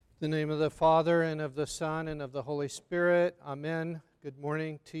In the name of the Father, and of the Son, and of the Holy Spirit. Amen. Good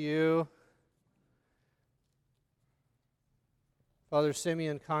morning to you. Father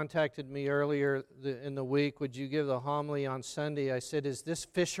Simeon contacted me earlier in the week. Would you give the homily on Sunday? I said, is this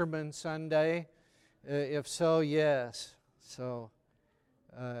Fisherman Sunday? If so, yes. So,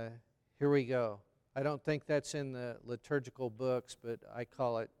 here we go. I don't think that's in the liturgical books, but I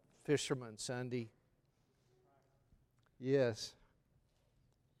call it Fisherman Sunday. Yes.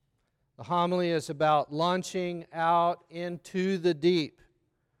 The homily is about launching out into the deep.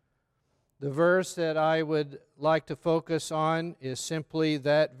 The verse that I would like to focus on is simply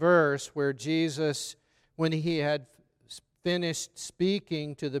that verse where Jesus, when he had finished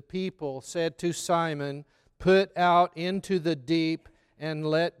speaking to the people, said to Simon, "Put out into the deep and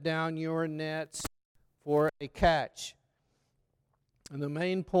let down your nets for a catch." And the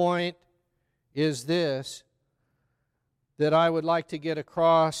main point is this, that I would like to get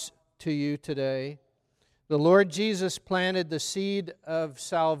across to you today. The Lord Jesus planted the seed of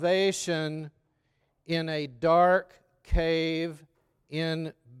salvation in a dark cave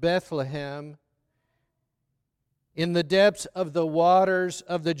in Bethlehem, in the depths of the waters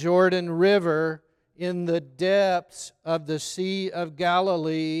of the Jordan River, in the depths of the Sea of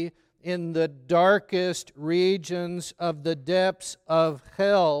Galilee, in the darkest regions of the depths of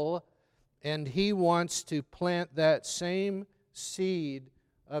hell, and He wants to plant that same seed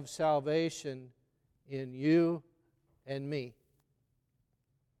of salvation in you and me.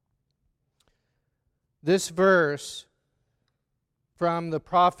 This verse from the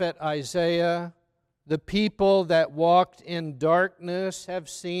prophet Isaiah, "The people that walked in darkness have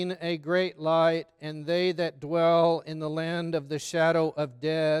seen a great light, and they that dwell in the land of the shadow of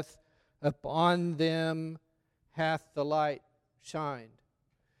death, upon them hath the light shined."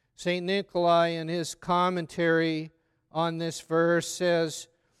 St. Nikolai, in his commentary on this verse, says,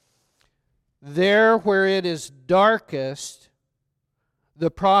 "There where it is darkest, the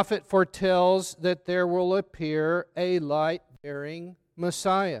prophet foretells that there will appear a light-bearing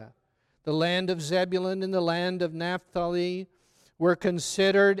Messiah." The land of Zebulun and the land of Naphtali were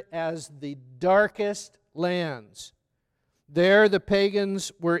considered as the darkest lands. There the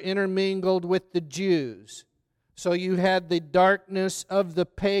pagans were intermingled with the Jews. So you had the darkness of the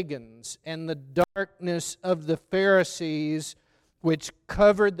pagans and the darkness of the Pharisees, which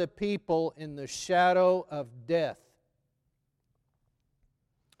covered the people in the shadow of death.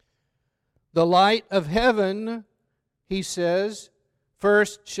 The light of heaven, he says,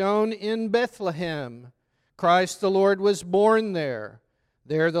 first shone in Bethlehem. Christ the Lord was born there.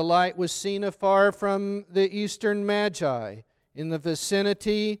 There the light was seen afar from the eastern Magi. In the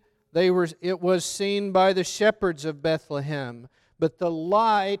vicinity, it was seen by the shepherds of Bethlehem. But the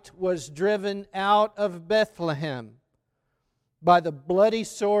light was driven out of Bethlehem by the bloody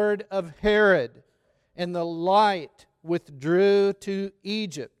sword of Herod, and the light withdrew to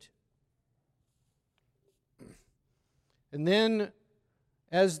Egypt. And then,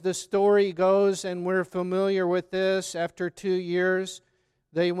 as the story goes, and we're familiar with this, after 2 years,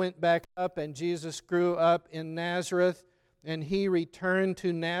 they went back up, and Jesus grew up in Nazareth, and He returned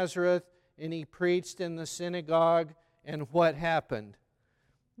to Nazareth, and He preached in the synagogue, and what happened?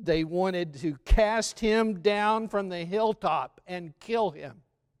 They wanted to cast Him down from the hilltop and kill Him.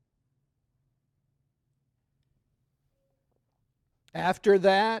 After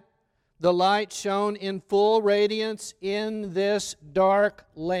that, the light shone in full radiance in this dark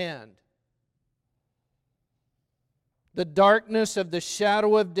land. The darkness of the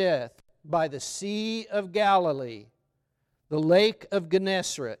shadow of death by the Sea of Galilee, the Lake of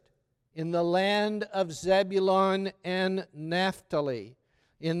Gennesaret, in the land of Zebulun and Naphtali.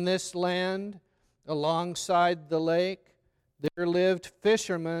 In this land, alongside the lake, there lived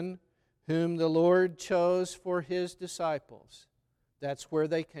fishermen whom the Lord chose for His disciples. That's where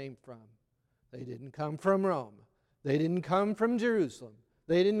they came from. They didn't come from Rome. They didn't come from Jerusalem.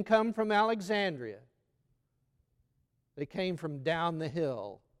 They didn't come from Alexandria. They came from down the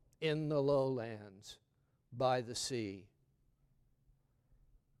hill in the lowlands by the sea.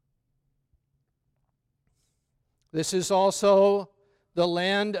 This is also the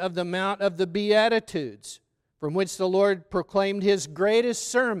land of the Mount of the Beatitudes, from which the Lord proclaimed His greatest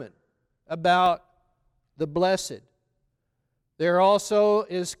sermon about the blessed. There also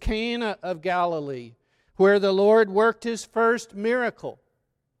is Cana of Galilee, where the Lord worked His first miracle.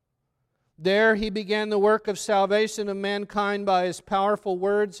 There He began the work of salvation of mankind by His powerful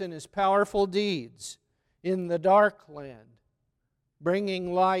words and His powerful deeds in the dark land,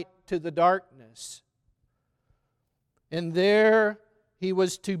 bringing light to the darkness. And there he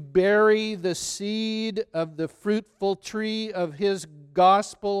was to bury the seed of the fruitful tree of his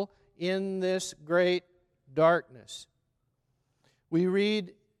gospel in this great darkness. We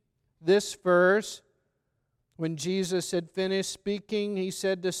read this verse. When Jesus had finished speaking, he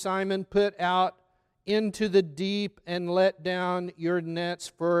said to Simon, "Put out into the deep and let down your nets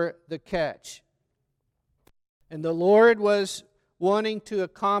for the catch." And the Lord was wanting to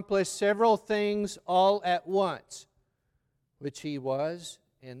accomplish several things all at once, which he was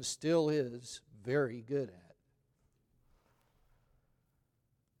and still is very good at.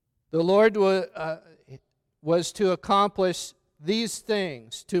 The Lord was to accomplish these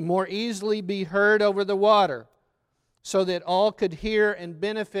things, to more easily be heard over the water, so that all could hear and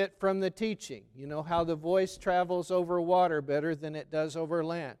benefit from the teaching. You know how the voice travels over water better than it does over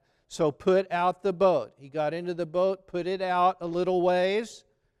land. So put out the boat. He got into the boat, put it out a little ways,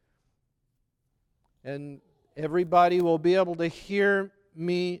 and everybody will be able to hear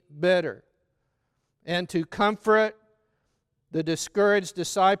me better. And to comfort the discouraged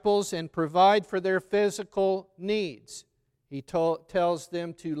disciples and provide for their physical needs. He tells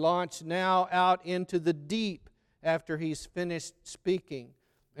them to launch now out into the deep after he's finished speaking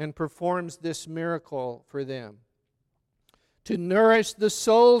and performs this miracle for them. To nourish the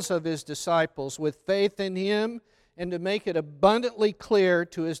souls of his disciples with faith in him and to make it abundantly clear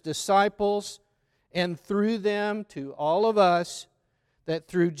to his disciples and through them to all of us that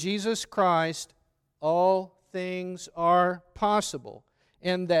through Jesus Christ all things are possible,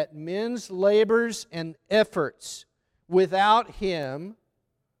 and that men's labors and efforts without him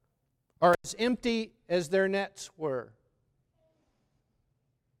are as empty as their nets were.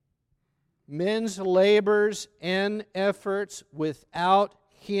 Men's labors and efforts without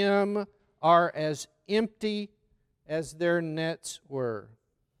him are as empty as their nets were.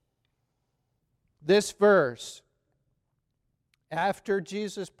 This verse, after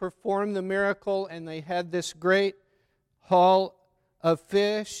Jesus performed the miracle and they had this great haul of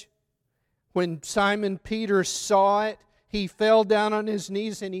fish, when Simon Peter saw it, he fell down on his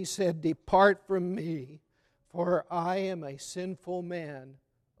knees and he said, "Depart from me, for I am a sinful man,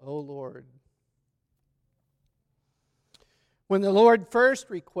 O Lord." When the Lord first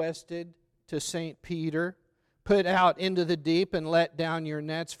requested to St. Peter, "Put out into the deep and let down your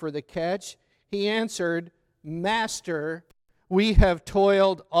nets for the catch," he answered, "Master, we have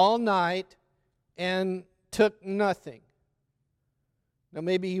toiled all night and took nothing." Now,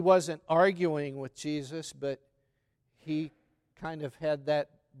 maybe he wasn't arguing with Jesus, but he kind of had that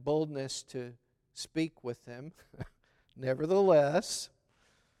boldness to speak with him. Nevertheless,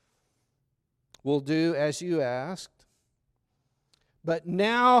 we'll do as you asked. But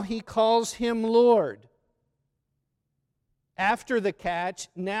now he calls him Lord. After the catch,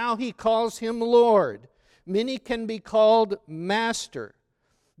 now he calls him Lord. Many can be called Master,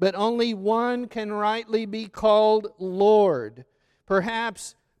 but only one can rightly be called Lord.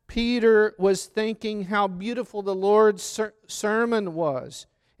 Perhaps Peter was thinking how beautiful the Lord's sermon was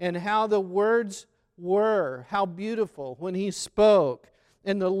and how the words were, how beautiful when he spoke.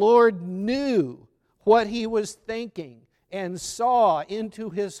 And the Lord knew what he was thinking and saw into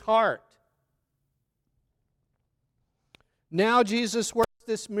his heart. Now Jesus works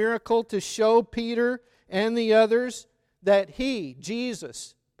this miracle to show Peter and the others that he,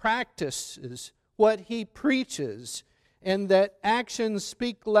 Jesus, practices what he preaches and that actions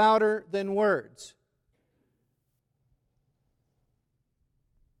speak louder than words.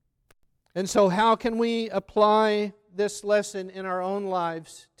 And so how can we apply this lesson in our own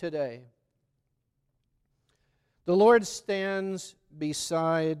lives today? The Lord stands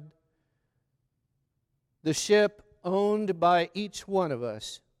beside the ship owned by each one of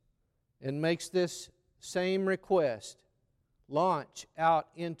us and makes this same request: launch out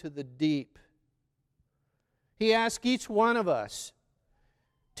into the deep. He asks each one of us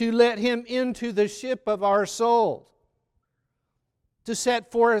to let him into the ship of our soul, to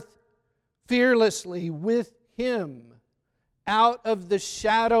set forth fearlessly with him out of the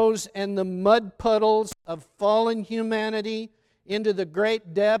shadows and the mud puddles of fallen humanity into the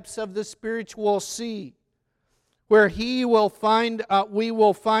great depths of the spiritual sea, where we will find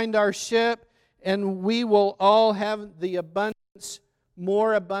our ship, and we will all have the abundance,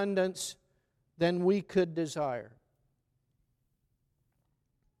 more abundance than we could desire.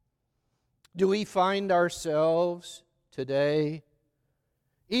 Do we find ourselves today,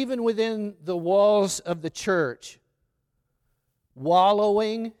 even within the walls of the church,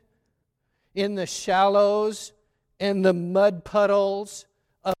 wallowing in the shallows and the mud puddles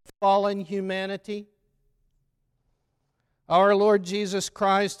of fallen humanity? Our Lord Jesus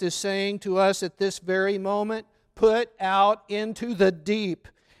Christ is saying to us at this very moment, put out into the deep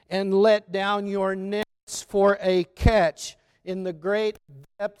and let down your nets for a catch in the great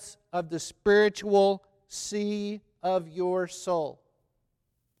depths of the spiritual sea of your soul.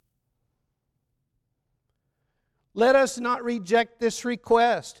 Let us not reject this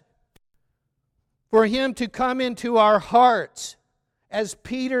request for Him to come into our hearts, as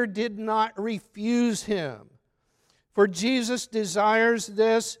Peter did not refuse Him. For Jesus desires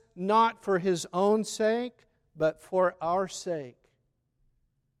this not for His own sake, but for our sake.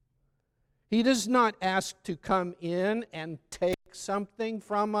 He does not ask to come in and take something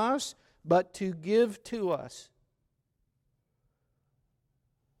from us, but to give to us.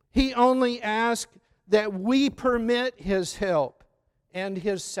 He only asks that we permit His help and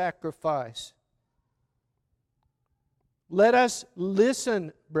His sacrifice. Let us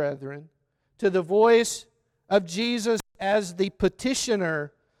listen, brethren, to the voice of Jesus as the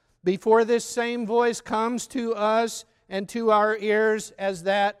petitioner before this same voice comes to us and to our ears as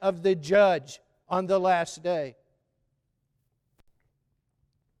that of the judge on the last day.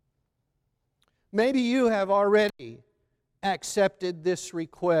 Maybe you have already accepted this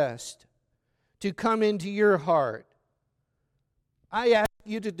request to come into your heart. I ask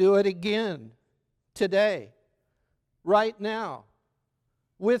you to do it again today, right now,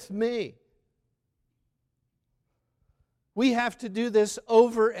 with me. We have to do this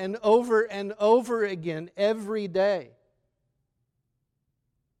over and over and over again every day.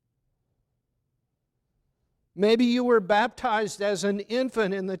 Maybe you were baptized as an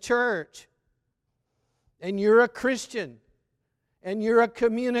infant in the church, and you're a Christian, and you're a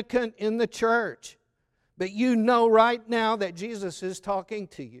communicant in the church, but you know right now that Jesus is talking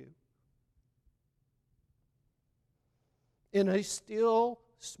to you in a still,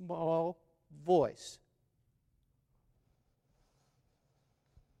 small voice.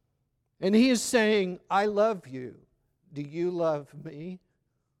 And He is saying, I love you. Do you love me?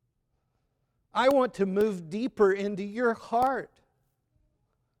 I want to move deeper into your heart.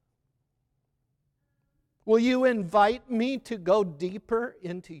 Will you invite me to go deeper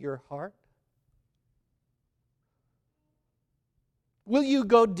into your heart? Will you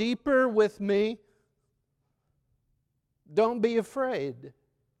go deeper with me? Don't be afraid.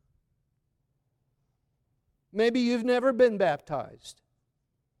 Maybe you've never been baptized.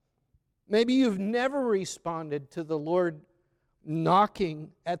 Maybe you've never responded to the Lord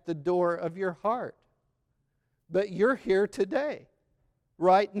knocking at the door of your heart. But you're here today,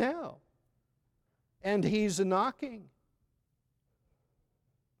 right now. And He's knocking.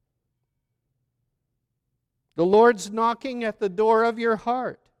 The Lord's knocking at the door of your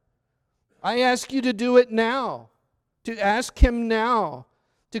heart. I ask you to do it now, to ask Him now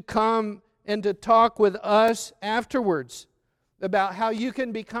to come and to talk with us afterwards about how you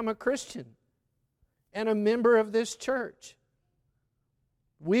can become a Christian and a member of this church.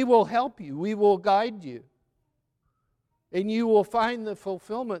 We will help you. We will guide you. And you will find the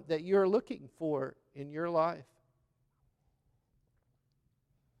fulfillment that you're looking for in your life.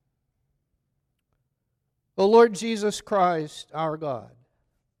 O Lord Jesus Christ, our God,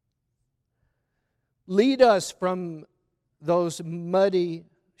 lead us from those muddy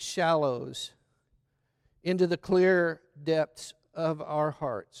shallows into the clear depths of our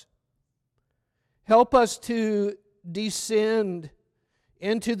hearts. Help us to descend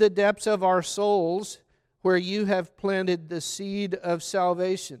into the depths of our souls where You have planted the seed of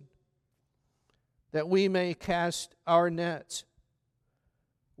salvation, that we may cast our nets,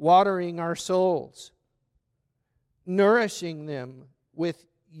 watering our souls, nourishing them with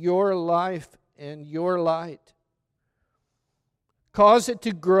Your life and Your light. Cause it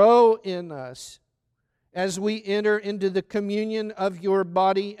to grow in us as we enter into the communion of Your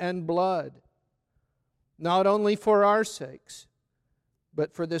body and blood, not only for our sakes,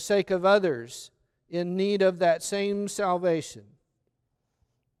 but for the sake of others in need of that same salvation.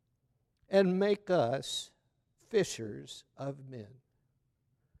 And make us fishers of men.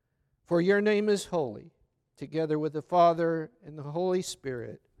 For Your name is holy, together with the Father and the Holy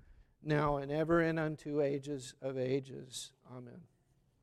Spirit, now and ever and unto ages of ages. Amen.